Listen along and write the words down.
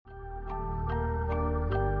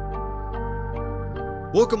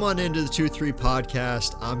Welcome on into the 2-3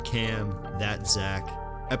 podcast. I'm Cam, that's Zach.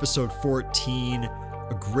 Episode 14,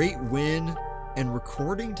 a great win and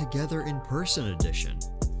recording together in person edition.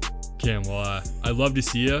 Cam, well, I love to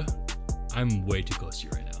see you. I'm way too close to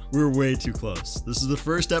you right now. We're way too close. This is the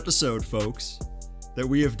first episode, folks, that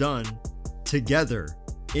we have done together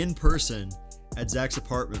in person at Zach's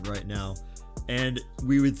apartment right now. And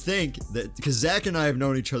we would think that because Zach and I have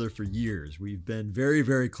known each other for years, we've been very,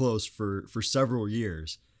 very close for several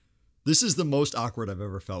years. This is the most awkward I've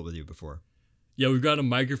ever felt with you before. Yeah, we've got a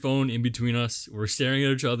microphone in between us. We're staring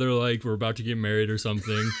at each other like we're about to get married or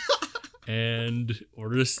something. And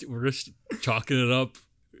we're just chalking it up,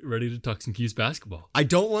 ready to talk some Cuse basketball. I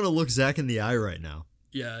don't want to look Zach in the eye right now.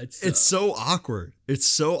 Yeah, it's so awkward. It's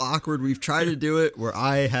so awkward. We've tried to do it where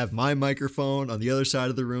I have my microphone on the other side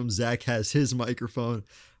of the room. Zach has his microphone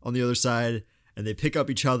on the other side, and they pick up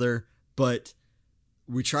each other. But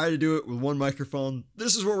we try to do it with one microphone.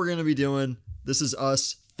 This is what we're going to be doing. This is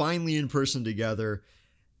us finally in person together,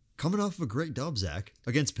 coming off of a great dub, Zach,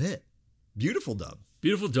 against Pitt. Beautiful dub.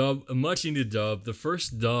 Beautiful dub, a much needed dub, the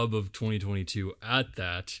first dub of 2022 at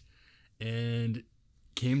that, and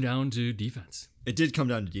came down to defense. It did come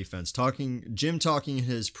down to defense. Jim talking in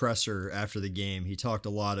his presser after the game, he talked a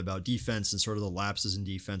lot about defense and sort of the lapses in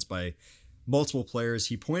defense by multiple players.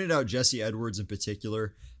 He pointed out Jesse Edwards in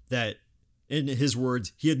particular, that in his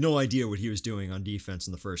words, he had no idea what he was doing on defense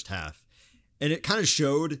in the first half. And it kind of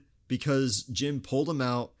showed because Jim pulled him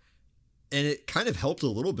out, and it kind of helped a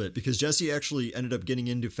little bit because Jesse actually ended up getting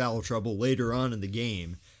into foul trouble later on in the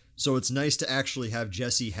game. So it's nice to actually have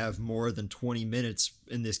Jesse have more than 20 minutes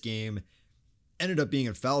in this game. Ended up being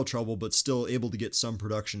in foul trouble, but still able to get some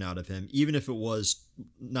production out of him, even if it was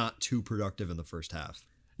not too productive in the first half.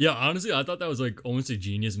 Yeah, honestly, I thought that was like almost a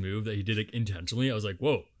genius move that he did it intentionally. I was like,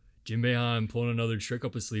 whoa, Jim Boeheim pulling another trick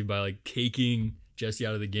up his sleeve by like caking Jesse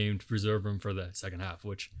out of the game to preserve him for the second half,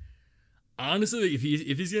 which honestly, if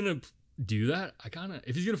he's going to do that,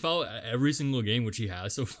 if he's going to foul every single game, which he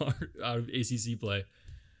has so far out of ACC play,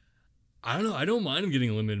 I don't know. I don't mind him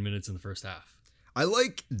getting limited minutes in the first half. I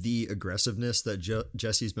like the aggressiveness that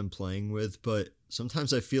Jesse's been playing with, but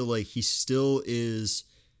sometimes I feel like he still is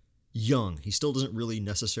young. He still doesn't really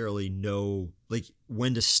necessarily know like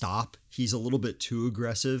when to stop. He's a little bit too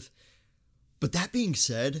aggressive. But that being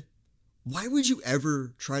said, why would you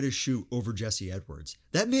ever try to shoot over Jesse Edwards?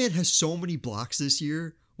 That man has so many blocks this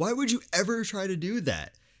year. Why would you ever try to do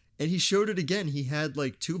that? And he showed it again. He had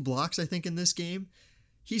like 2 blocks, I think, in this game.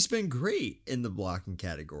 He's been great in the blocking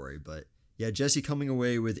category, but yeah, Jesse coming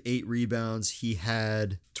away with 8 rebounds. He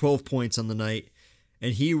had 12 points on the night,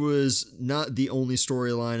 and he was not the only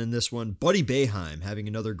storyline in this one. Buddy Boeheim having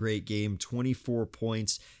another great game, 24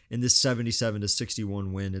 points in this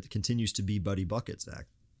 77-61 win. It continues to be Buddy buckets, Zach.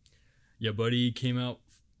 Yeah, Buddy came out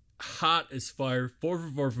hot as fire, 4 for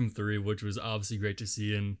 4 from 3, which was obviously great to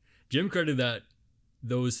see. And Jim credited that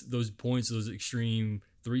those points, those extreme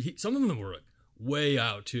 3, some of them were like way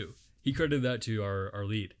out too. He credited that to our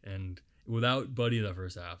lead, and without Buddy in that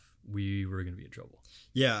first half, we were going to be in trouble.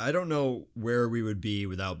 Yeah, I don't know where we would be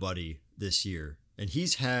without Buddy this year. And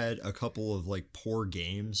he's had a couple of like poor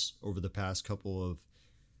games over the past couple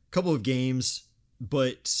of games.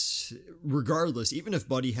 But regardless, even if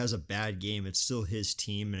Buddy has a bad game, it's still his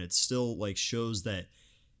team, and it still like shows that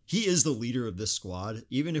he is the leader of this squad.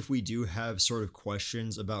 Even if we do have sort of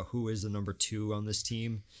questions about who is the number 2 on this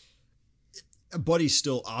team, Buddy's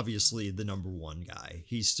still obviously the number 1 guy.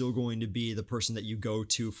 He's still going to be the person that you go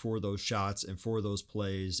to for those shots and for those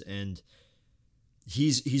plays. And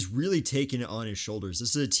he's really taken it on his shoulders.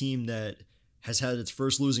 This is a team that has had its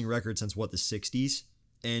first losing record since the 60s.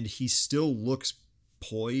 And he still looks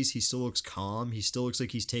poised. He still looks calm. He still looks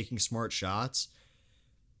like he's taking smart shots.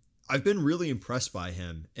 I've been really impressed by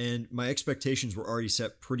him, and my expectations were already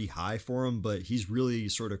set pretty high for him, but he's really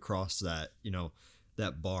sort of crossed that,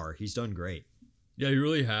 that bar. He's done great. Yeah, he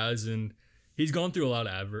really has, and he's gone through a lot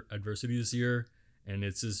of adversity this year, and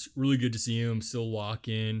it's just really good to see him still lock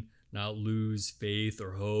in, not lose faith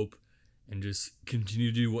or hope, and just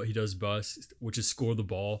continue to do what he does best, which is score the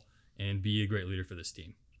ball and be a great leader for this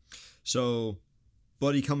team. So,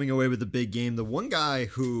 Buddy coming away with a big game. The one guy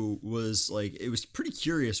who was like, it was pretty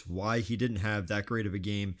curious why he didn't have that great of a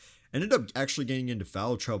game, ended up actually getting into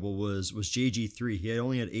foul trouble was JG3. He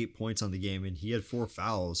only had 8 points on the game, and he had 4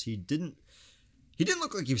 fouls. He didn't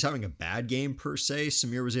look like he was having a bad game per se.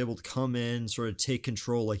 Samir was able to come in, sort of take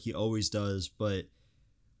control like he always does, but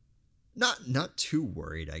not too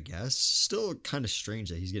worried, I guess. Still kind of strange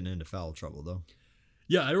that he's getting into foul trouble, though.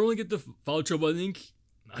 Yeah, I don't really get the foul trouble.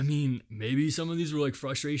 I mean, maybe some of these were like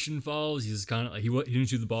frustration fouls. He's kind of like, he didn't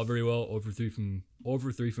shoot the ball very well, over 3 from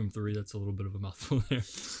over 3 from 3. That's a little bit of a mouthful there.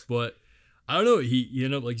 But I don't know. He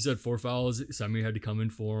ended up, like you said, 4 fouls. Samir had to come in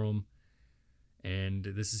for him. And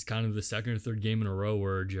this is kind of the second or third game in a row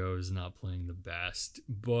where Joe is not playing the best.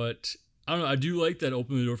 But I don't know. I do like that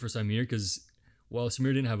opened the door for Samir because while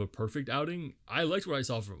Samir didn't have a perfect outing, I liked what I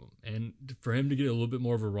saw from him. And for him to get a little bit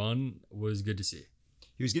more of a run was good to see.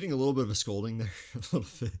 He was getting a little bit of a scolding there. A little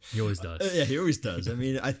bit. He always does. Yeah, he always does. I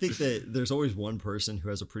mean, I think that there's always one person who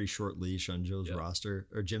has a pretty short leash on Joe's roster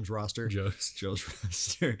or Jim's roster. Joe's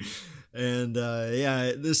roster. And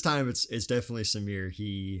this time it's definitely Samir.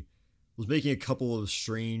 He was making a couple of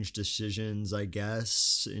strange decisions, I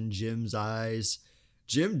guess, in Jim's eyes.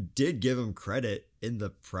 Jim did give him credit in the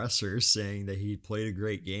presser, saying that he played a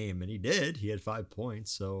great game, and he did. He had 5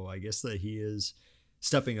 points, so I guess that he is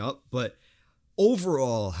stepping up. But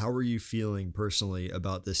overall, how are you feeling personally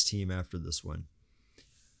about this team after this win?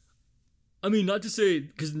 I mean, not to say,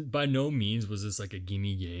 because by no means was this like a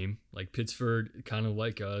gimme game. Like Pittsburgh, kind of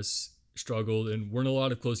like us, struggled and weren't a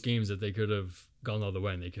lot of close games that they could have gone the other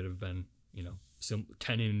way, and they could have been, some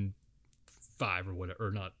 10-5 or whatever,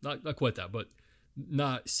 or not quite that, but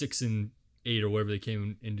not 6-8 or whatever they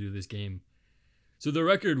came into this game. So the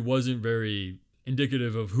record wasn't very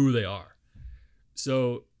indicative of who they are.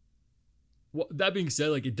 So that being said,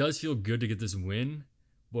 like, it does feel good to get this win,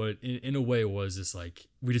 but in a way it was just like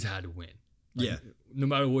we just had to win. Like, no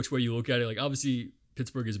matter which way you look at it, like obviously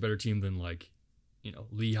Pittsburgh is a better team than like,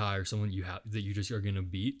 Lehigh or someone that you just are gonna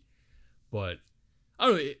beat. But I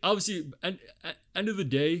don't know. Obviously, end of the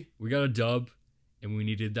day, we got a dub, and we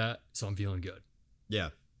needed that, so I'm feeling good. Yeah,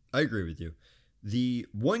 I agree with you. The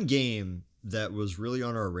one game that was really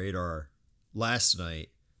on our radar last night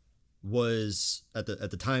was at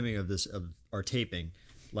the timing of our taping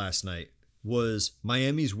last night was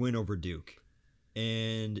Miami's win over Duke,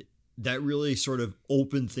 and that really sort of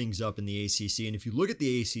opened things up in the ACC. And if you look at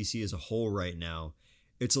the ACC as a whole right now,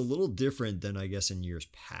 it's a little different than I guess in years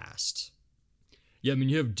past. Yeah, I mean,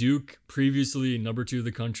 you have Duke, previously number 2 of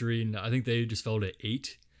the country, and I think they just fell to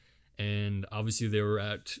 8. And obviously they were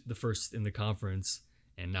at the first in the conference,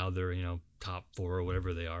 and now they're, top 4 or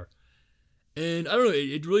whatever they are. And I don't know,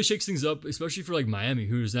 it really shakes things up, especially for like Miami,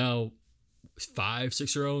 who's now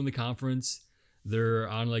 5-6-0 in the conference. They're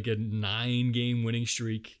on like a 9-game winning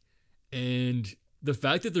streak. And the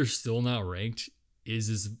fact that they're still not ranked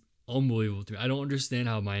is unbelievable to me. I don't understand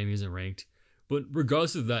how Miami isn't ranked. But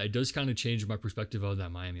regardless of that, it does kind of change my perspective of that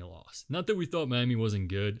Miami loss. Not that we thought Miami wasn't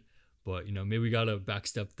good, but, maybe we got to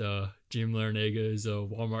backstep the Jim Larrañaga's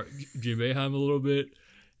Walmart Jim Boeheim a little bit.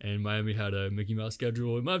 And Miami had a Mickey Mouse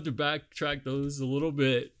schedule. We might have to backtrack those a little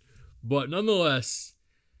bit. But nonetheless,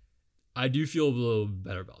 I do feel a little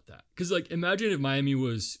better about that. Because, like, imagine if Miami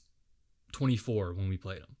was 24 when we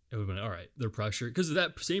played them. It would have been, all right, their pressure. Because of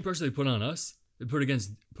that same pressure they put on us, they put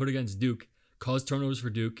against Duke, caused turnovers for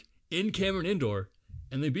Duke in Cameron Indoor,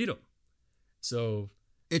 and they beat them. So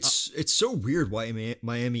it's so weird why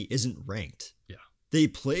Miami isn't ranked. Yeah.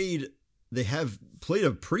 They have played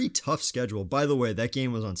a pretty tough schedule. By the way, that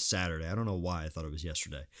game was on Saturday. I don't know why I thought it was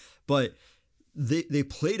yesterday. But they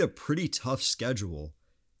played a pretty tough schedule.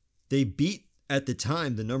 They beat, at the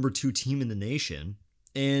time, the number 2 team in the nation.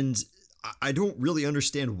 And I don't really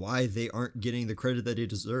understand why they aren't getting the credit that they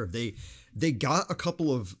deserve. They got a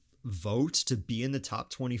couple of votes to be in the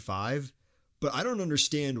top 25, but I don't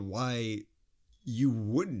understand why you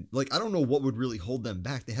wouldn't. Like, I don't know what would really hold them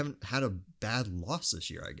back. They haven't had a bad loss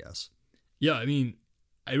this year, I guess. Yeah, I mean,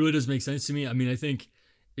 it really does make sense to me. I mean, I think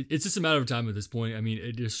it's just a matter of time at this point. I mean,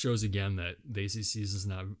 it just shows again that the ACC is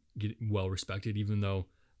not getting well respected, even though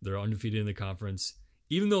they're undefeated in the conference.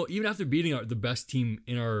 Even after beating the best team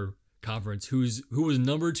in our conference, who was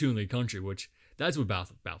number 2 in the country, which that's what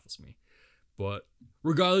baffles me. But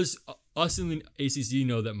regardless, us in the ACC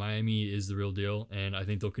know that Miami is the real deal, and I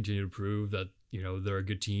think they'll continue to prove that they're a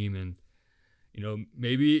good team, and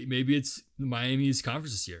maybe it's Miami's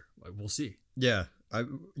conference this year. We'll see. Yeah,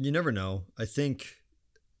 you never know. I think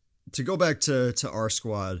to go back to our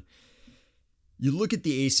squad, you look at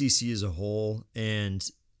the ACC as a whole, and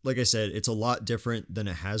like I said, it's a lot different than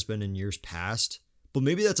it has been in years past. But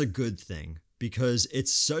maybe that's a good thing, because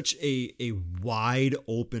it's such a wide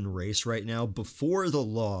open race right now. Before the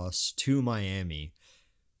loss to Miami,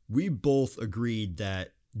 we both agreed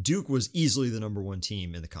that Duke was easily the number 1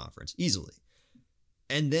 team in the conference, easily.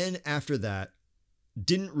 And then after that,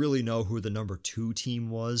 didn't really know who the number 2 team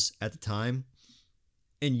was at the time.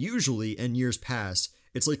 And usually in years past,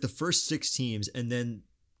 it's like the first 6 teams, and then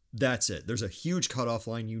that's it. There's a huge cutoff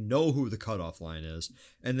line. You know who the cutoff line is,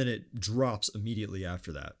 and then it drops immediately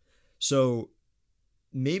after that. So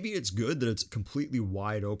maybe it's good that it's completely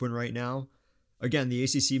wide open right now. again, the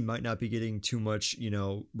ACC might not be getting too much,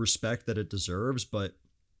 respect that it deserves, but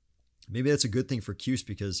maybe that's a good thing for Cuse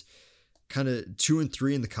because kind of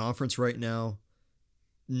 2-3 in the conference right now,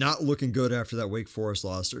 not looking good after that Wake Forest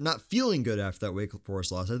loss, or not feeling good after that Wake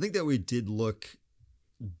Forest loss. I think that we did look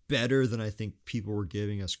better than I think people were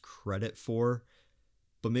giving us credit for,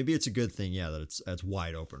 but maybe it's a good thing, that it's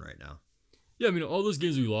wide open right now. Yeah, I mean, all those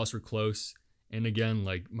games we lost were close. And again,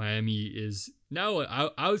 like Miami is now,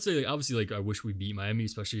 I would say, like, obviously, like I wish we beat Miami,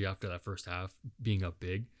 especially after that first half being up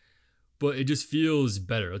big. But it just feels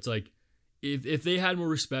better. It's like if they had more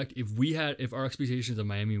respect, if our expectations of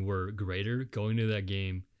Miami were greater going into that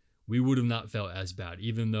game, we would have not felt as bad.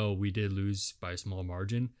 Even though we did lose by a small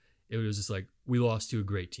margin, it was just like we lost to a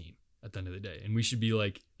great team at the end of the day, and we should be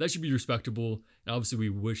like that should be respectable. And obviously, we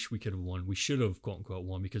wish we could have won. We should have quote unquote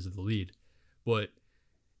won because of the lead, but.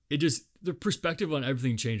 The perspective on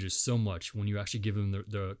everything changes so much when you actually give them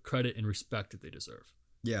the credit and respect that they deserve.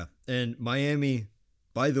 Yeah. And Miami,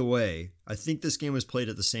 by the way, I think this game was played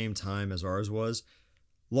at the same time as ours was,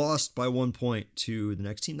 lost by 1 point to the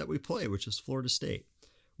next team that we play, which is Florida State,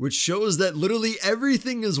 which shows that literally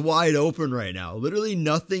everything is wide open right now. Literally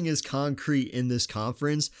nothing is concrete in this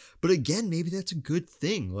conference. But again, maybe that's a good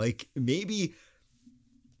thing. Like maybe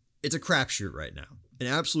it's a crapshoot right now, an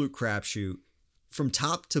absolute crapshoot. From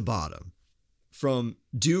top to bottom, from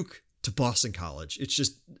Duke to Boston College, it's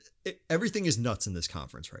just everything is nuts in this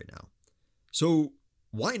conference right now. So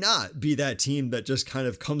why not be that team that just kind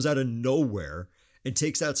of comes out of nowhere and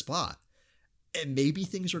takes that spot? And maybe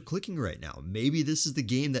things are clicking right now. Maybe this is the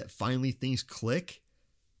game that finally things click.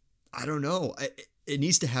 I don't know. It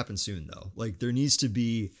needs to happen soon, though. Like there needs to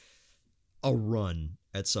be a run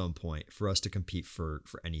at some point for us to compete for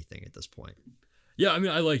anything at this point. Yeah, I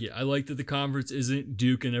mean, I like it. I like that the conference isn't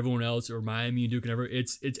Duke and everyone else or Miami and Duke and everyone.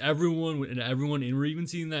 It's everyone and everyone, and we're even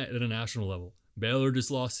seeing that at a national level. Baylor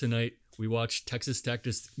just lost tonight. We watched Texas Tech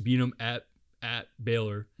just beat them at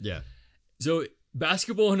Baylor. Yeah. So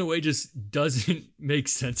basketball in a way just doesn't make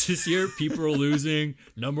sense this year. People are losing.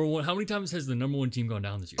 Number one. How many times has the number one team gone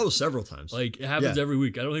down this year? Oh, several times. Like it happens every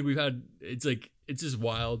week. I don't think we've had. It's like it's just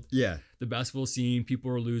wild. Yeah. The basketball scene.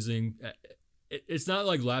 People are losing. It's not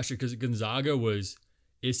like last year because Gonzaga was.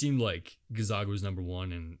 It seemed like Gonzaga was number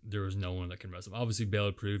one and there was no one that can mess them. Obviously,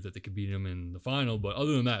 Baylor proved that they could beat them in the final, but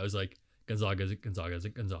other than that, it was like Gonzaga.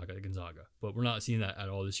 But we're not seeing that at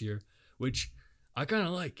all this year, which I kind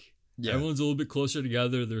of like. Yeah. Everyone's a little bit closer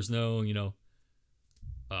together. There's no,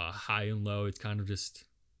 high and low. It's kind of just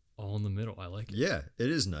all in the middle. I like it. Yeah, it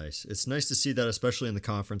is nice. It's nice to see that, especially in the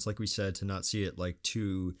conference, like we said, to not see it like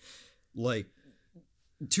two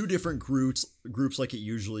different groups like it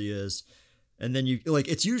usually is. And then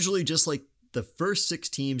it's usually just like the first 6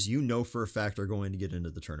 teams for a fact are going to get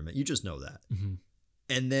into the tournament. You just know that. Mm-hmm.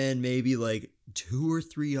 And then maybe like 2 or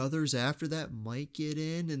 3 others after that might get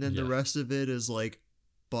in. And then the rest of it is like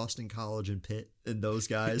Boston College and Pitt and those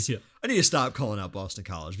guys. Yeah. I need to stop calling out Boston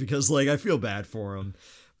College because like I feel bad for them,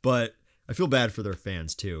 but I feel bad for their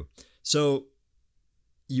fans too. So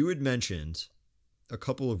you had mentioned a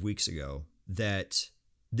couple of weeks ago that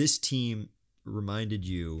this team reminded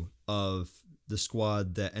you of the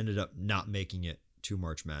squad that ended up not making it to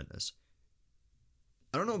March Madness.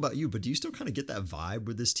 I don't know about you, but do you still kind of get that vibe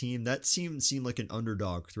with this team? That seemed like an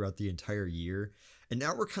underdog throughout the entire year, and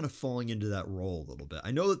now we're kind of falling into that role a little bit.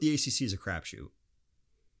 I know that the ACC is a crapshoot,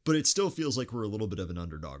 but it still feels like we're a little bit of an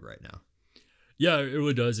underdog right now. Yeah, it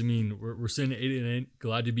really does. I mean, we're sitting at 8-8,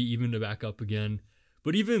 glad to be even to back up again.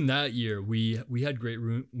 But even that year, we had great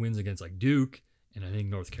wins against like Duke and I think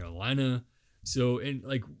North Carolina. So, and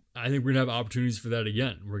like, I think we're going to have opportunities for that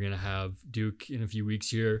again. We're going to have Duke in a few weeks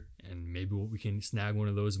here, and maybe we can snag one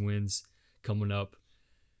of those wins coming up.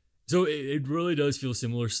 So it really does feel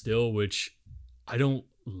similar still, which I don't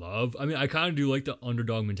love. I mean, I kind of do like the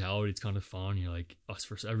underdog mentality. It's kind of fun. You're like, us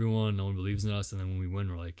versus everyone. No one believes in us. And then when we win,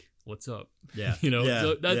 we're like, what's up? Yeah.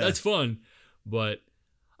 So that's fun. But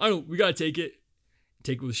I don't know. We got to take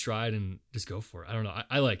it with stride and just go for it. I don't know.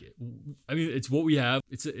 I like it. I mean, it's what we have.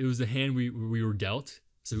 It was the hand we were dealt.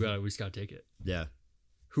 So we just got to take it. Yeah.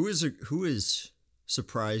 Who has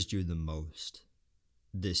surprised you the most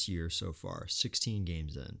this year so far? 16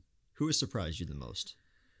 games in. Who has surprised you the most?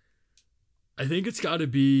 I think it's got to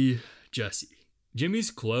be Jesse.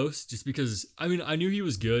 Jimmy's close just because, I mean, I knew he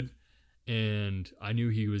was good and I knew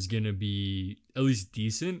he was going to be at least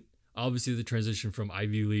decent. Obviously, the transition from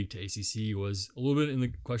Ivy League to ACC was a little bit in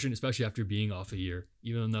the question, especially after being off a year,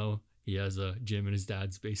 even though he has a gym in his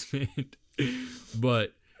dad's basement.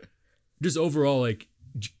 But just overall, like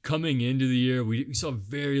coming into the year, we saw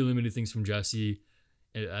very limited things from Jesse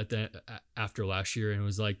after last year. And it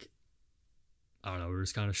was like, I don't know, we're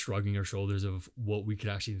just kind of shrugging our shoulders of what we could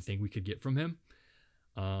actually think we could get from him.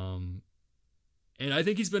 And I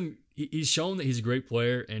think he's shown that he's a great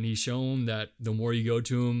player, and he's shown that the more you go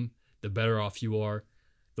to him, the better off you are.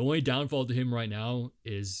 The only downfall to him right now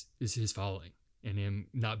is his fouling and him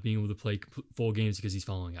not being able to play full games because he's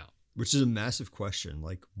fouling out. Which is a massive question.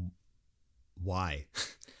 Like, why?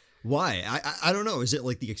 Why? I don't know. Is it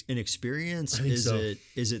like the inexperience? Is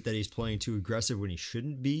it that he's playing too aggressive when he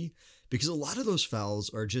shouldn't be? Because a lot of those fouls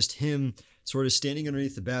are just him sort of standing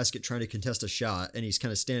underneath the basket trying to contest a shot, and he's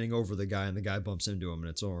kind of standing over the guy, and the guy bumps into him, and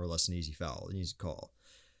it's more or less an easy foul, an easy call.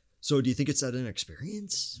 So do you think it's that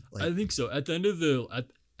inexperience? Like, I think so. At the end of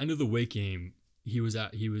the Wake game, he was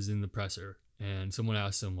in the presser, and someone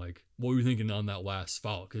asked him, like, what were you thinking on that last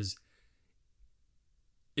foul? Because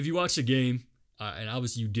if you watch the game, and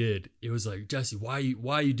obviously you did, it was like, Jesse, why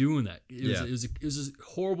are you doing that? It was a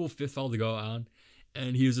horrible fifth foul to go on,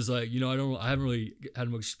 and he was just like, I haven't really had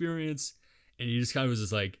much experience, and he just kind of was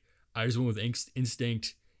just like, I just went with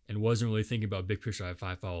instinct and wasn't really thinking about big picture. I have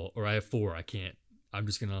 5 foul, or I have 4. I can't. I'm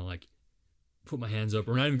just gonna like put my hands up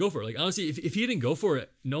or not even go for it. Like, honestly, if he didn't go for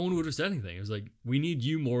it, no one would have said anything. It was like, we need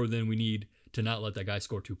you more than we need to not let that guy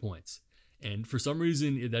score 2 points. And for some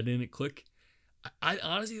reason that didn't click. I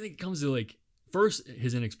honestly think it comes to like, first,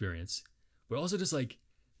 his inexperience, but also just like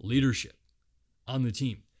leadership on the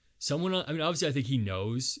team. Obviously I think he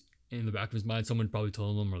knows in the back of his mind, someone probably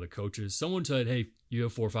told him, or the coaches, someone said, hey, you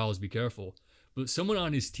have 4 fouls, be careful. But someone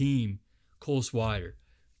on his team, Cole Swider,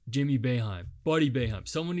 Jimmy Boeheim, Buddy Boeheim,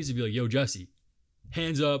 someone needs to be like, yo, Jesse,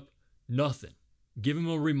 hands up, nothing. Give him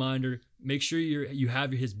a reminder. Make sure you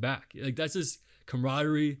have his back. Like, that's just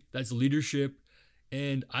camaraderie. That's leadership.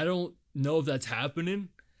 And I don't know if that's happening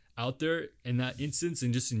out there in that instance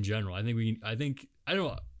and just in general. I don't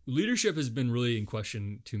know. Leadership has been really in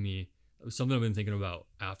question to me. It was something I've been thinking about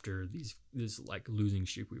after this like losing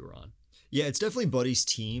streak we were on. Yeah, it's definitely Buddy's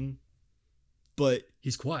team, but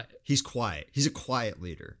he's quiet. He's a quiet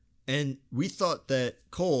leader. And we thought that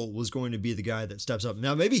Cole was going to be the guy that steps up.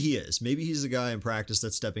 Now, maybe he is. Maybe he's the guy in practice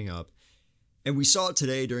that's stepping up. And we saw it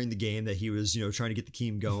today during the game that he was, trying to get the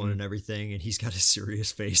team going and everything. And he's got a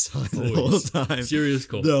serious face on the whole time. Serious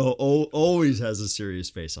Cole. No, always has a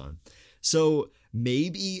serious face on. So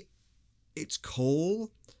maybe it's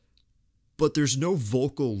Cole, but there's no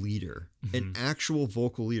vocal leader, an actual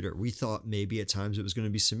vocal leader. We thought maybe at times it was going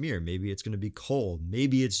to be Samir. Maybe it's going to be Cole.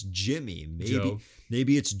 Maybe it's Jimmy.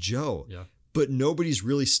 Maybe it's Joe. Yeah. But nobody's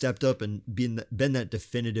really stepped up and been that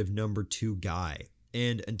definitive number 2 guy.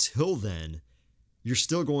 And until then, you're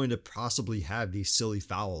still going to possibly have these silly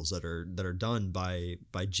fouls that are done by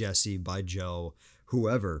Jesse, by Joe,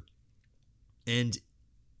 whoever. And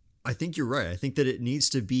I think you're right. I think that it needs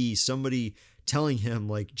to be somebody telling him,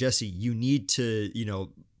 like, Jesse, you need to,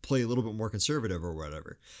 play a little bit more conservative or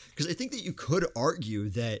whatever. Because I think that you could argue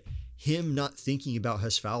that him not thinking about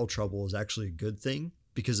his foul trouble is actually a good thing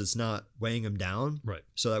because it's not weighing him down. Right.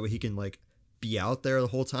 So that way he can, like, be out there the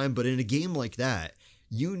whole time. But in a game like that,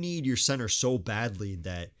 you need your center so badly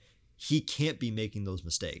that he can't be making those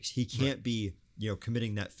mistakes. He can't be,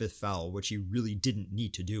 committing that 5th foul, which he really didn't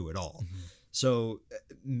need to do at all. Mm-hmm. So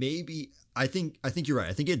maybe I think you're right.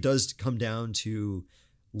 I think it does come down to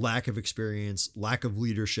lack of experience, lack of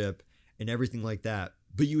leadership, and everything like that.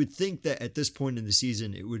 But you would think that at this point in the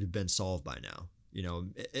season, it would have been solved by now.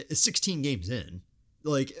 16 games in,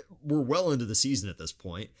 like, we're well into the season at this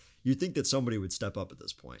point. You'd think that somebody would step up at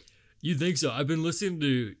this point. You think so? I've been listening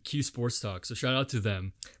to Q Sports Talk, so shout out to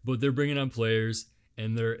them. But they're bringing on players,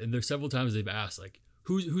 and there several times they've asked, like,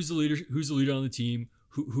 who's the leader on the team?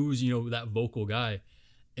 Who's that vocal guy?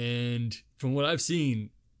 And from what I've seen,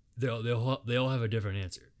 they all have a different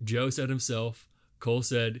answer. Joe said himself. Cole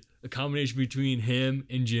said a combination between him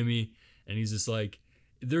and Jimmy, and he's just like,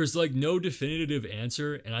 there's like no definitive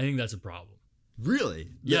answer, and I think that's a problem. Really?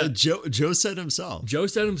 Yeah. Joe said himself. Joe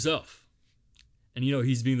said himself, and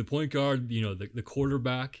he's being the point guard, the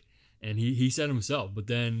quarterback, and he said himself. But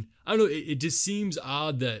then I don't know. It just seems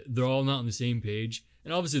odd that they're all not on the same page,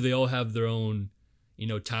 and obviously they all have their own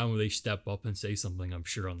time where they step up and say something, I'm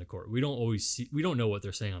sure, on the court. We don't know what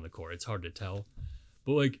they're saying on the court. It's hard to tell.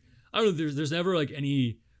 But like, I don't know, there's never like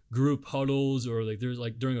any group huddles or like there's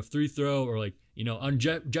like during a free throw or like, on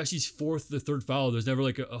Jesse's 3rd foul, there's never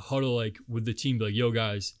like a huddle like with the team, like, yo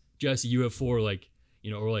guys, Jesse, you have 4, like,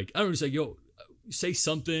 or like, I don't know, just like, yo, say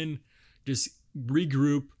something, just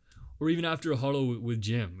regroup, or even after a huddle with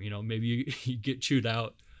Jim, maybe you get chewed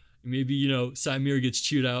out. Maybe, Samir gets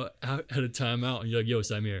chewed out at a timeout and you're like, yo,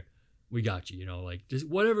 Samir, we got you, like just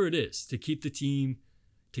whatever it is to keep the team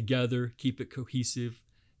together, keep it cohesive,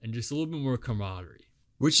 and just a little bit more camaraderie.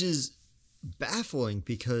 Which is baffling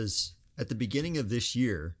because at the beginning of this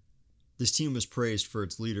year, this team was praised for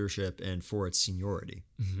its leadership and for its seniority.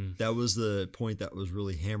 Mm-hmm. That was the point that was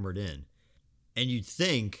really hammered in. And you'd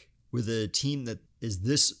think with a team that is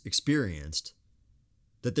this experienced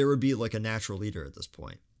that there would be like a natural leader at this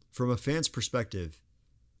point. From a fan's perspective,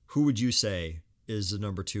 who would you say is the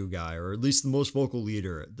number 2 guy, or at least the most vocal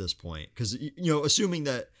leader at this point? Because, assuming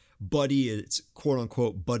that Buddy is quote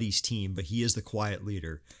unquote Buddy's team, but he is the quiet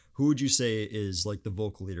leader, who would you say is like the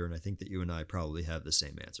vocal leader? And I think that you and I probably have the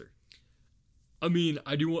same answer. I mean,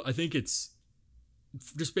 I think it's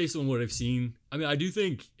just based on what I've seen. I mean, I do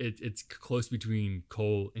think it's close between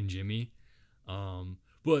Cole and Jimmy.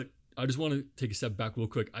 But I just want to take a step back real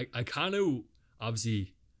quick. I kind of,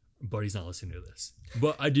 obviously, Buddy's not listening to this,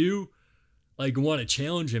 but I do like want to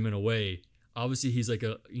challenge him in a way. Obviously, he's like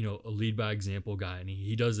a lead by example guy, and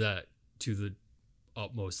he does that to the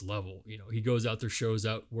utmost level. He goes out there, shows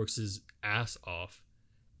out, works his ass off,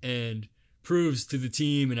 and proves to the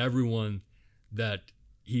team and everyone that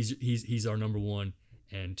he's our number one,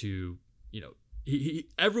 and to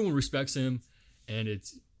everyone respects him, and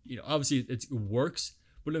it's obviously it works.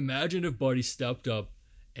 But imagine if Buddy stepped up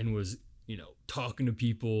and was talking to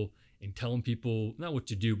people and telling people not what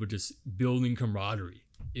to do, but just building camaraderie.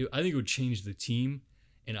 I think it would change the team.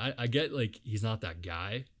 And I get like he's not that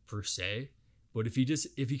guy per se, but if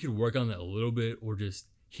he could work on that a little bit, or just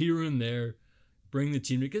here and there, bring the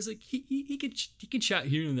team, because like he can chat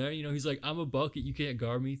here and there. He's like, I'm a bucket, you can't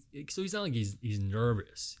guard me. So he's not like he's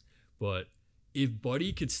nervous. But if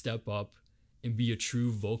Buddy could step up and be a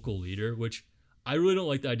true vocal leader, which I really don't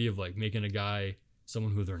like the idea of like making a guy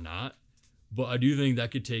someone who they're not, but I do think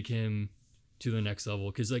that could take him to the next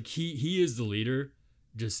level, because like he is the leader,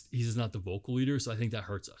 just he's just not the vocal leader. So I think that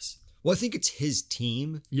hurts us. Well, I think it's his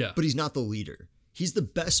team, yeah, but he's not the leader. He's the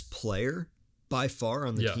best player by far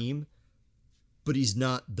on the team, but he's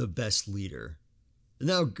not the best leader.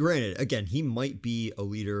 Now, granted, again, he might be a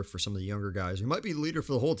leader for some of the younger guys. He might be the leader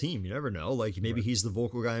for the whole team. You never know. Like maybe he's the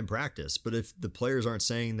vocal guy in practice. But if the players aren't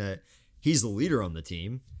saying that he's the leader on the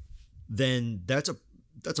team, then that's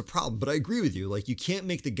a problem. But I agree with you. Like you can't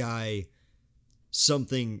make the guy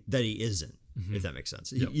something that he isn't, if that makes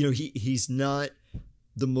sense. Yep. He's not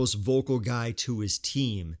the most vocal guy to his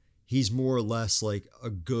team. He's more or less like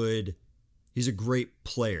he's a great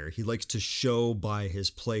player. He likes to show by his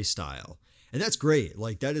play style. And that's great.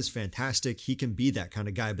 Like that is fantastic. He can be that kind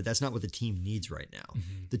of guy, but that's not what the team needs right now.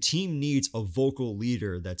 Mm-hmm. The team needs a vocal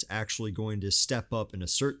leader that's actually going to step up and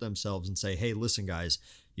assert themselves and say, hey, listen, guys,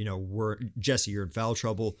 Jesse, you're in foul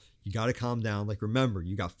trouble. You got to calm down. Like, remember,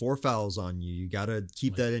 you got 4 fouls on you. You got to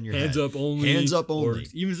keep that in your hands head. Up only. Hands up only. Or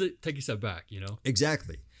even take a step back,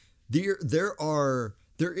 Exactly. There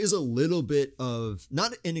is a little bit of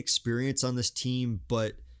not inexperience on this team,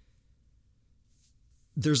 but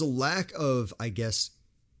there's a lack of, I guess,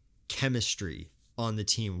 chemistry on the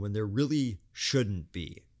team when there really shouldn't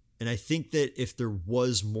be. And I think that if there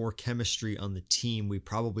was more chemistry on the team, we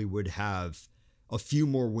probably would have a few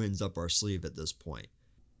more wins up our sleeve at this point.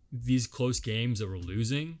 These close games that we're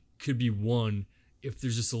losing could be won if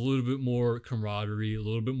there's just a little bit more camaraderie, a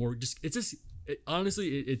little bit more,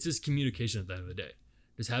 honestly, it's just communication at the end of the day.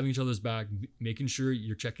 Just having each other's back, making sure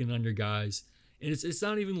you're checking on your guys. And it's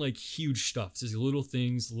not even like huge stuff. It's just little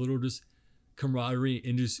things, little just camaraderie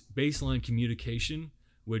and just baseline communication,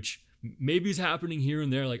 which maybe is happening here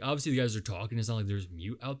and there. Like obviously the guys are talking. It's not like there's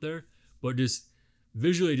mute out there, but just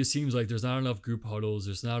visually it just seems like there's not enough group huddles.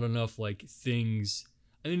 There's not enough like things.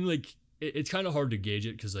 I mean, like it's kind of hard to gauge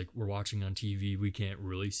it because like we're watching on TV, we can't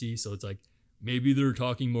really see. So it's like maybe they're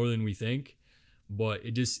talking more than we think, but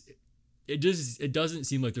it doesn't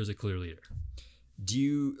seem like there's a clear leader. Do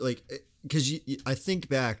you like? Because I think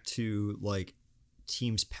back to like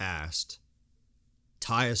teams past.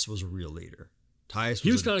 Tyus was a real leader.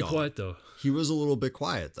 He was kind of quiet though. He was a little bit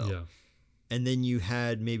quiet though. Yeah. And then you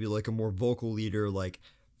had maybe like a more vocal leader, like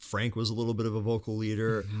Frank was a little bit of a vocal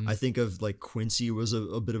leader. Mm-hmm. I think of like Quincy was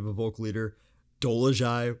a bit of a vocal leader.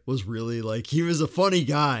 Dolajai was really like, he was a funny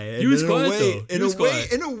guy. And he was quiet though.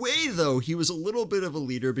 In a way though, he was a little bit of a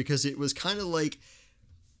leader because it was kind of like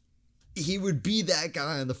he would be that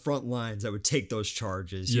guy on the front lines that would take those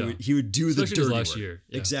charges. Yeah. He would do especially the dirty last work. Year.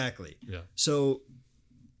 Yeah. Exactly. Yeah. So,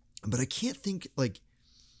 but I can't think like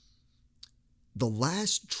the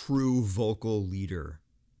last true vocal leader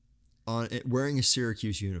on wearing a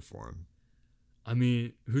Syracuse uniform. I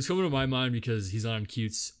mean, who's coming to my mind because he's on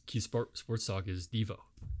Cute Sports Talk is Devo.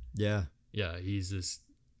 Yeah. Yeah, he's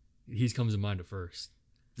comes to mind at first.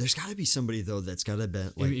 There's got to be somebody though that's got to be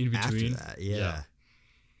like in between after that. Yeah.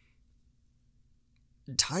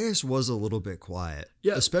 Tyus was a little bit quiet.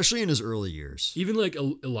 Yeah. Especially in his early years. Even like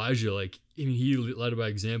Elijah, like, I mean, he led by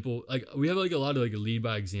example. Like, we have like a lot of like lead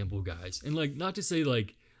by example guys. And like, not to say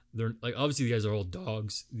like, they're like, obviously the guys are all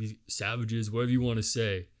dogs, these savages, whatever you want to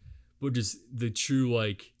say, but just the true,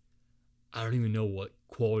 like, I don't even know what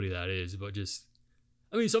quality that is, but just,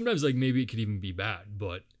 I mean, sometimes like maybe it could even be bad,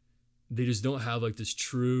 but they just don't have like this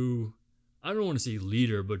true, I don't want to say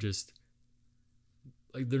leader, but just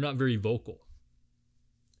like they're not very vocal.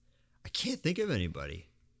 I can't think of anybody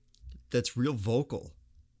that's real vocal.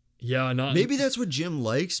 Yeah, not maybe that's what Jim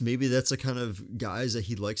likes. Maybe that's the kind of guys that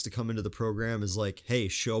he likes to come into the program is like, hey,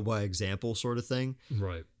 show by example sort of thing.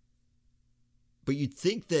 Right. But you'd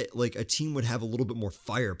think that like a team would have a little bit more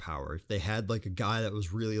firepower if they had like a guy that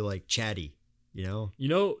was really like chatty, you know? You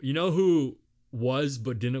know who was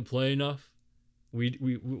but didn't play enough?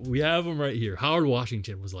 We have him right here. Howard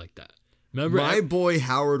Washington was like that. Remember my boy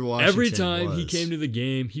Howard Washington. Every time he came to the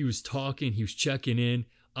game, he was talking, he was checking in.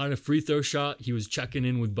 On a free throw shot, he was checking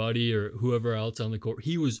in with Buddy or whoever else on the court.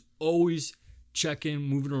 He was always checking,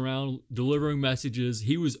 moving around, delivering messages.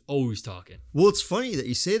 He was always talking. Well, it's funny that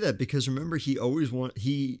you say that because remember, he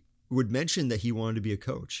would mention that he wanted to be a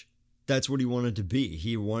coach. That's what he wanted to be.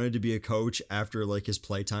 He wanted to be a coach after like his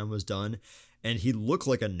playtime was done. And he looked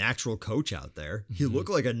like a natural coach out there. He looked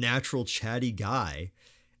like a natural chatty guy.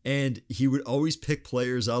 And he would always pick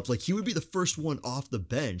players up. Like he would be the first one off the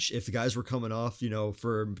bench if the guys were coming off, you know,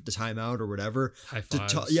 for the timeout or whatever. High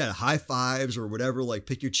fives. High fives or whatever. Like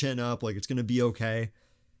pick your chin up. Like it's going to be okay.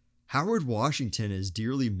 Howard Washington is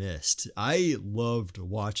dearly missed. I loved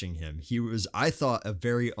watching him. He was, I thought, a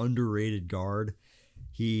very underrated guard.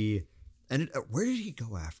 Where did he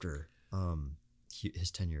go after his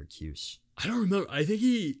tenure at Cuse? I don't remember. I think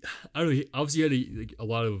he obviously had a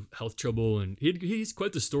lot of health trouble, and he's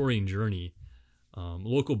quite the story and journey.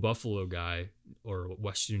 Local Buffalo guy or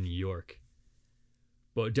Western New York,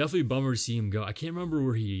 but definitely a bummer to see him go. I can't remember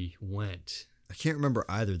where he went. I can't remember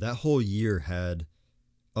either. That whole year had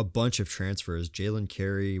a bunch of transfers. Jalen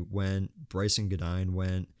Carey went, Bryson Godine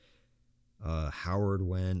went, Howard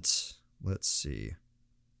went. Let's see,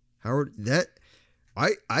 Howard that.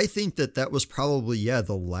 I think that was probably,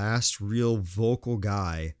 the last real vocal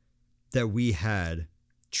guy that we had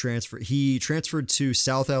transfer. He transferred to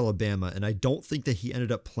South Alabama, and I don't think that he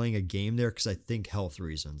ended up playing a game there because I think health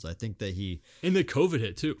reasons. I think that and the COVID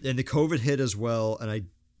hit too. And the COVID hit as well, and I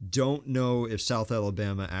don't know if South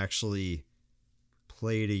Alabama actually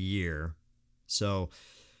played a year. So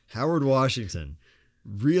Howard Washington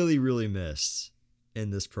really, really missed in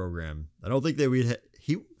this program. I don't think that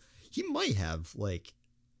he might have like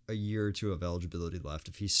a year or two of eligibility left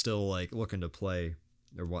if he's still like looking to play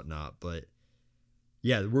or whatnot. But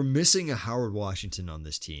yeah, we're missing a Howard Washington on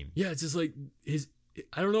this team. Yeah, it's just like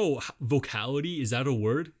I don't know, vocality, is that a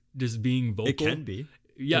word? Just being vocal? It can be.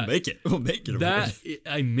 Yeah. We'll make it a that word.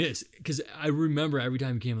 I miss, because I remember every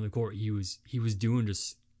time he came on the court, he was doing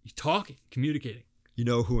just talking, communicating. You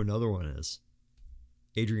know who another one is?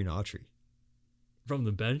 Adrian Autry. From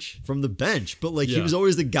the bench, but like he was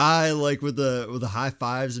always the guy like with the high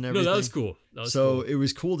fives and everything. No, that was cool. It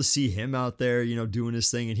was cool to see him out there, you know, doing his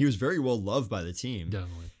thing, and he was very well loved by the team.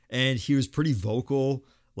 Definitely. And he was pretty vocal.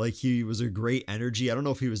 Like he was a great energy. I don't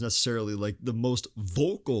know if he was necessarily like the most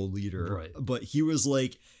vocal leader, right, but he was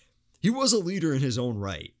a leader in his own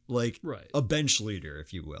right, like right, a bench leader,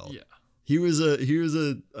 if you will. Yeah. He was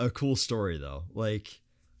a cool story though. Like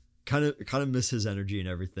kind of miss his energy and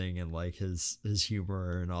everything, and like his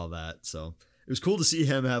humor and all that. So it was cool to see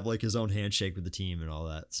him have like his own handshake with the team and all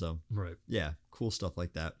that. So right, yeah, cool stuff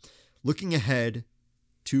like that. Looking ahead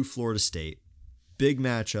to Florida State, big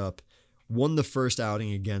matchup, won the first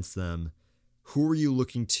outing against them. Who are you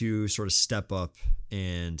looking to sort of step up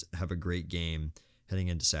and have a great game heading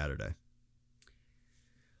into Saturday?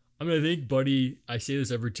 I mean, I think Buddy, I say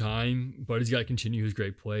this every time, Buddy's got to continue his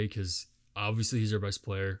great play because obviously he's our best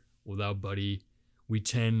player. Without Buddy, we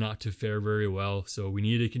tend not to fare very well. So we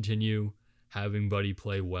need to continue having Buddy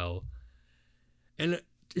play well. And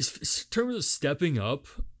in terms of stepping up,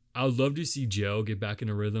 I would love to see Joe get back in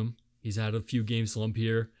a rhythm. He's had a few game slump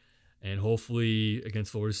here, and hopefully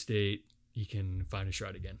against Florida State, he can find a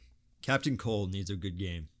stride again. Captain Cole needs a good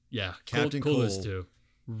game. Yeah, Captain Cole Cole is too.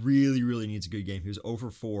 Really, really needs a good game. He was 0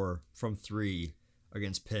 for 4 from 3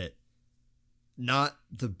 against Pitt. Not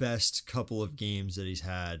the best couple of games that he's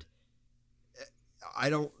had. I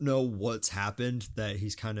don't know what's happened that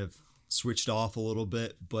he's kind of switched off a little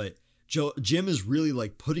bit, but Jim is really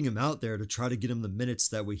like putting him out there to try to get him the minutes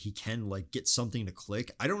that way he can like get something to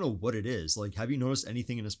click. I don't know what it is. Like, have you noticed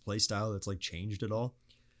anything in his play style that's like changed at all?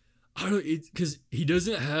 I don't know, because he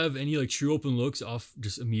doesn't have any like true open looks off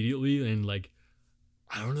just immediately, and like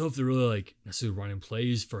I don't know if they're really like necessarily running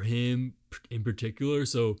plays for him in particular.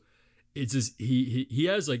 So it's just he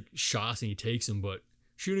has like shots and he takes them, but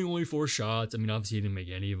shooting only 4 shots. I mean, obviously he didn't make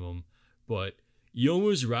any of them, but you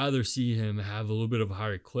almost rather see him have a little bit of a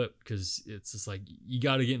higher clip because it's just like you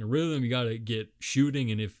got to get in a rhythm, you got to get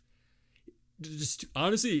shooting, and if just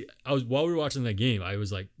honestly, while we were watching that game, I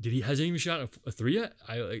was like, hasn't he even shot a 3 yet?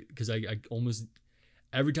 Because I almost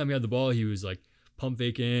every time he had the ball, he was like pump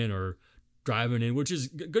faking or driving in, which is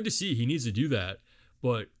good to see. He needs to do that,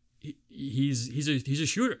 but he's a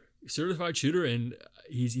shooter, certified shooter, and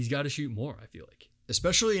he's got to shoot more. I feel like,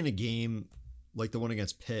 especially in a game like the one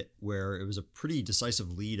against Pitt, where it was a pretty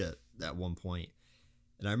decisive lead at one point.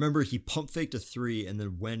 And I remember he pump faked a 3 and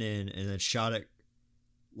then went in and then shot it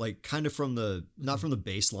like kind of not from the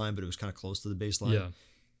baseline, but it was kind of close to the baseline. yeah.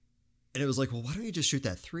 And it was like, well, why don't you just shoot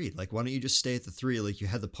that 3? Like, why don't you just stay at the 3? Like, you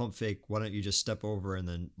had the pump fake. Why don't you just step over and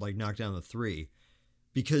then like knock down the 3?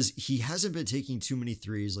 Because he hasn't been taking too many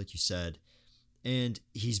threes, like you said. And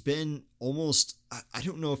he's been almost, I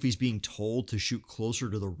don't know if he's being told to shoot closer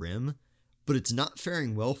to the rim, but it's not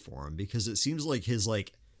faring well for him because it seems like his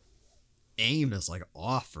like aim is like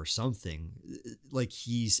off or something. Like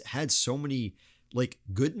he's had so many like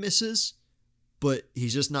good misses, but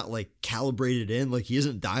he's just not like calibrated in. Like he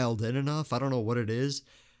isn't dialed in enough. I don't know what it is.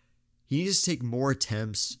 He needs to take more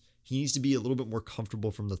attempts. He needs to be a little bit more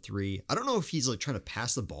comfortable from the 3. I don't know if he's like trying to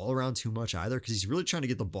pass the ball around too much either, because he's really trying to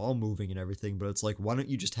get the ball moving and everything. But it's like, why don't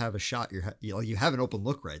you just have a shot? You have an open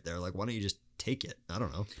look right there. Like, why don't you just take it? I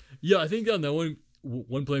don't know. Yeah, I think on that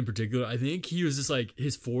one play in particular, I think he was just like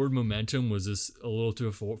his forward momentum was just a little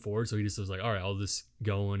too forward, so he just was like, all right, I'll just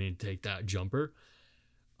go in and take that jumper.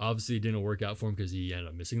 Obviously, it didn't work out for him because he ended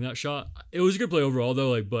up missing that shot. It was a good play overall,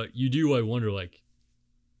 though. Like, but you do like wonder, like,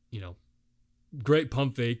 great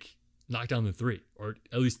pump fake, knock down the 3, or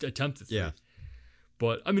at least attempt the 3. Yeah.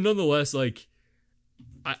 But I mean, nonetheless, like,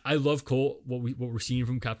 I love Cole. What we're seeing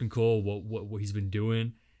from Captain Cole, what he's been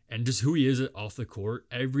doing, and just who he is off the court.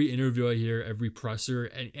 Every interview I hear, every presser,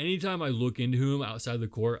 and anytime I look into him outside the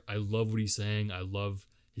court, I love what he's saying. I love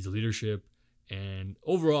his leadership. And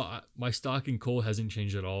overall, my stock in Cole hasn't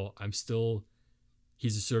changed at all.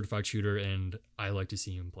 He's a certified shooter, and I like to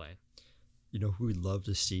see him play. You know who we'd love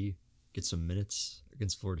to see get some minutes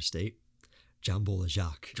against Florida State? John Bol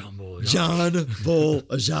Ajak. John Bol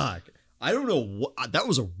Ajak. I don't know what, that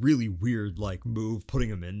was a really weird like move putting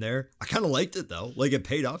him in there. I kind of liked it though. Like it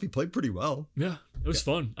paid off. He played pretty well. Yeah, it was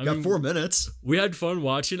fun. I mean, 4 minutes. We had fun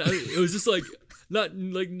watching. It was just like not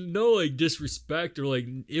like no like disrespect or like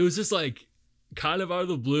it was just like kind of out of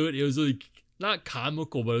the blue. It was like not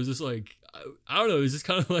comical, but it was just like I don't know. It was just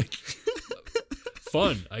kind of like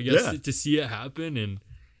fun, I guess, to see it happen, and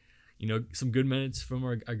some good minutes from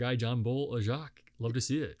our guy John Bol Ajak. Love to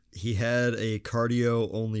see it. He had a cardio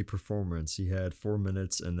only performance. He had 4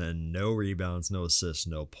 minutes and then no rebounds, no assists,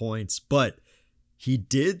 no points, but he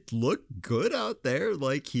did look good out there.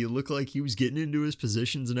 Like he looked like he was getting into his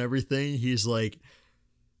positions and everything. He's like,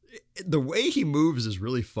 the way he moves is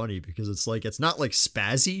really funny because it's like, it's not like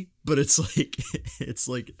spazzy, but it's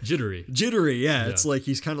like jittery. Yeah. It's like,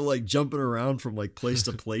 he's kind of like jumping around from like place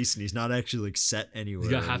to place and he's not actually like set anywhere.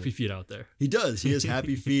 He's got happy feet out there. He does. He has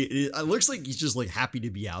happy feet. It looks like he's just like happy to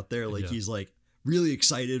be out there. Like he's like really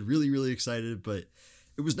excited, really, really excited, but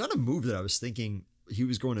it was not a move that I was thinking he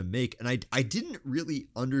was going to make. And I didn't really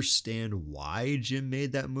understand why Jim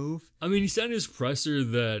made that move. I mean, he said in his presser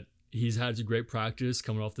that he's had some great practice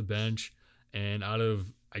coming off the bench, and out of,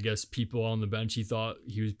 I guess, people on the bench, he thought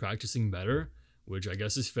he was practicing better, which I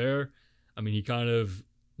guess is fair. I mean, he kind of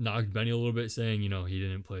knocked Benny a little bit, saying, he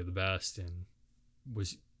didn't play the best and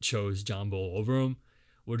chose John Bol over him,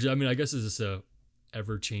 which, I mean, I guess is just a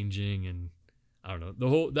ever-changing, and I don't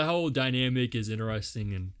know. The whole dynamic is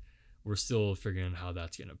interesting, and we're still figuring out how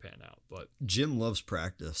that's going to pan out. But Jim loves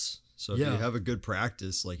practice. So if you have a good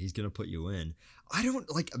practice, like he's going to put you in. I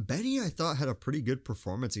don't like Benny. I thought had a pretty good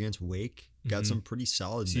performance against Wake. Got some pretty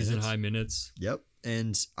solid season high minutes. Yep.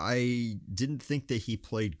 And I didn't think that he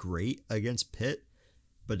played great against Pitt,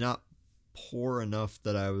 but not poor enough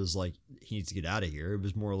that I was like, he needs to get out of here. It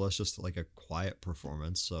was more or less just like a quiet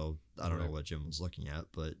performance. So I don't know what Jim was looking at,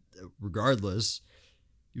 but regardless,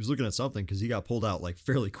 he was looking at something because he got pulled out like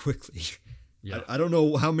fairly quickly. Yeah. I don't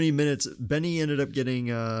know how many minutes Benny ended up getting.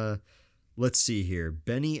 Let's see here.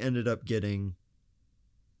 Benny ended up getting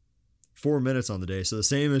 4 minutes on the day. So the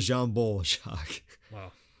same as John Bol. Shock.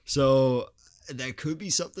 Wow. So that could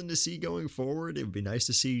be something to see going forward. It would be nice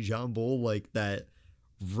to see John Bol like that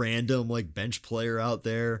random like bench player out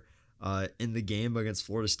there. in the game against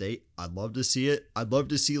Florida State. I'd love to see it. I'd love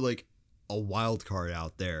to see like a wild card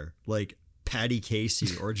out there, like Patty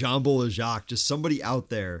Casey or John Bolajak, just somebody out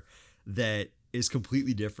there that is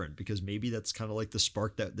completely different, because maybe that's kind of like the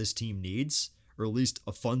spark that this team needs, or at least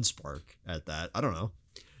a fun spark at that. I don't know.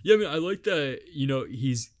 Yeah, I mean, I like that,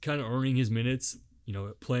 he's kind of earning his minutes,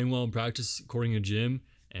 playing well in practice according to Jim.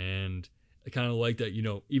 And I kind of like that,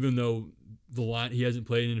 even though he hasn't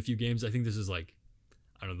played in a few games, I think this is like,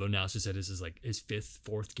 I don't know, the announcer said this is like his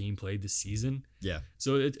fourth game played this season. Yeah.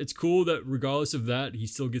 So it's cool that regardless of that, he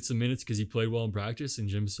still gets some minutes because he played well in practice, and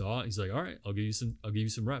Jim saw it. He's like, all right, I'll give you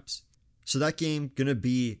some reps. So that game going to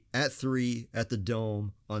be at 3 at the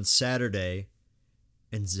Dome on Saturday.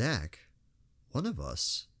 And Zach, one of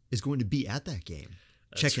us, is going to be at that game,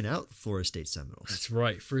 checking out the Florida State Seminoles. That's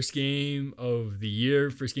right. First game of the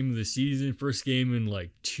year, first game of the season, first game in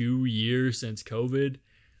like 2 years since COVID.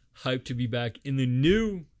 Hyped to be back in the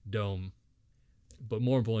new Dome. But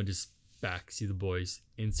more importantly, just back, see the boys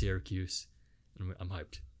in Syracuse. I'm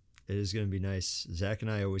hyped. It is going to be nice. Zach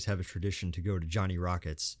and I always have a tradition to go to Johnny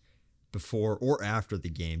Rockets before or after the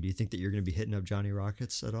game. Do you think that you're going to be hitting up Johnny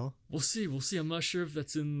Rockets at all? We'll see. I'm not sure if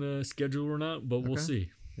that's in the schedule or not, but we'll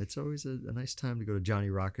see. It's always a nice time to go to Johnny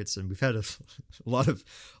Rockets, and we've had a lot of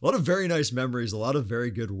very nice memories, a lot of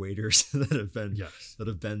very good waiters that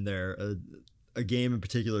have been there. A game in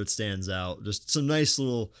particular that stands out. Just some nice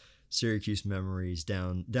little Syracuse memories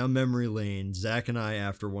down memory lane. Zach and I,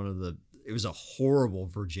 after it was a horrible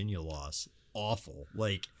Virginia loss, awful.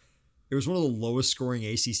 Like, it was one of the lowest scoring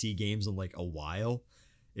ACC games in like a while,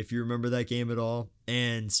 if you remember that game at all.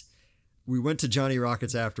 And we went to Johnny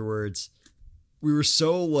Rockets afterwards. We were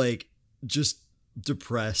so like just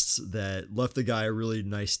depressed that left the guy a really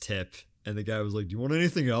nice tip. And the guy was like, do you want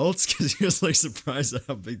anything else? Because he was like surprised at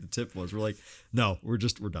how big the tip was. We're like, no, we're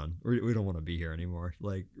done. We don't want to be here anymore.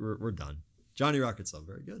 Like, we're done. Johnny Rockets, though,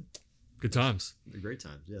 very good. Good times. Great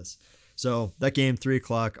times, yes. So that game,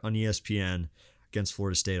 3:00 on ESPN against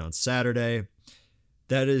Florida State on Saturday.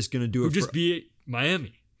 That is going to do it. Who just beat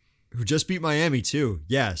Miami. Who just beat Miami, too.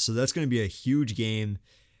 Yeah, so that's going to be a huge game.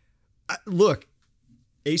 Look,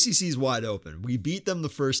 ACC is wide open. We beat them the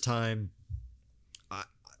first time.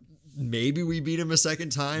 Maybe we beat him a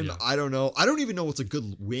second time. Yeah. I don't know. I don't even know what's a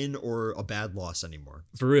good win or a bad loss anymore.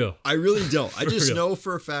 For real. I really don't. I just know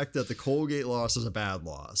for a fact that the Colgate loss is a bad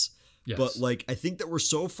loss. Yes. But like, I think that we're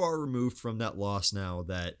so far removed from that loss now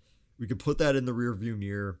that we could put that in the rearview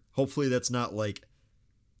mirror. Hopefully that's not like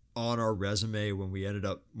on our resume when we ended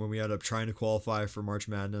up trying to qualify for March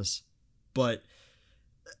Madness. But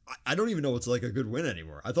I don't even know what's like a good win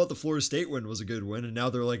anymore. I thought the Florida State win was a good win, and now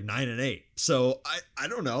they're like 9-8. So I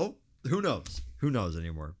don't know. Who knows? Who knows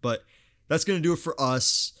anymore? But that's going to do it for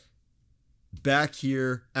us. Back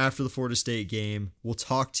here after the Florida State game. We'll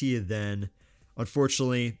talk to you then.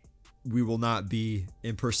 Unfortunately, we will not be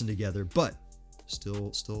in person together, but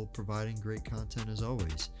still providing great content as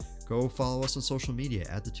always. Go follow us on social media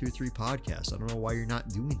at the 2-3 Podcast. I don't know why you're not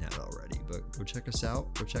doing that already, but go check us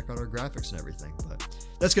out. Go check out our graphics and everything. But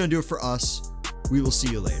that's going to do it for us. We will see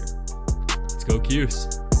you later. Let's go,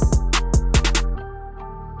 Cuse.